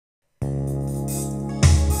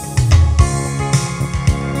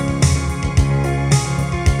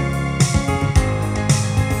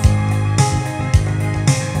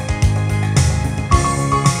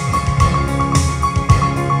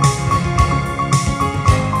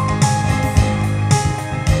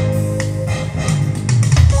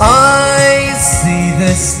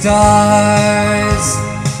the stars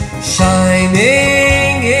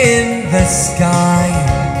shining in the sky,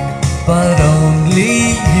 but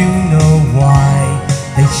only you know why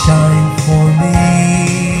they shine for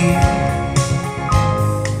me.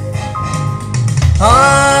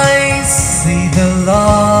 I see the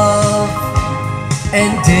love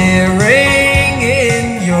and daring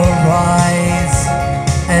in your eyes,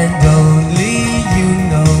 and only you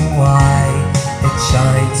know why it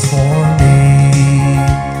shines for me.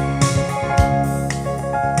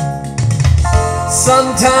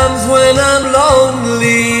 Sometimes when I'm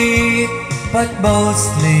lonely, but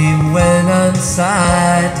mostly when I'm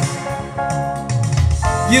sad,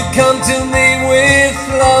 you come to me with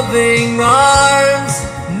loving arms,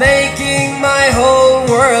 making my whole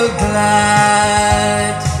world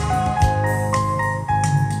glad.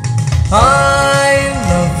 I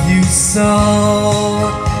love you so,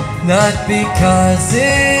 not because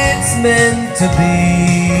it's meant to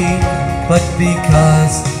be, but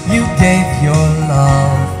because you gave your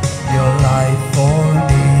love, your life for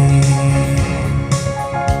me.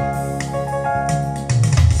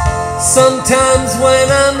 Sometimes when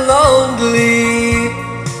I'm lonely,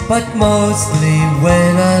 but mostly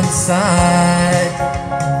when I'm sad,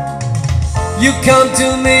 you come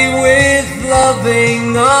to me with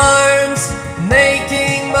loving arms,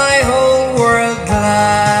 making my whole world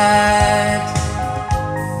glad.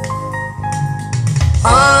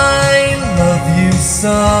 I love you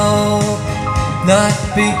so, not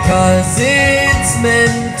because it's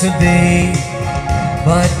meant to be,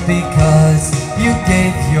 but because you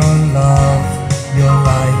gave your love, your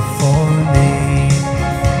life for me.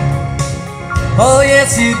 Oh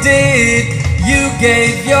yes you did, you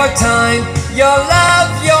gave your time, your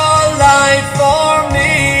love, your life for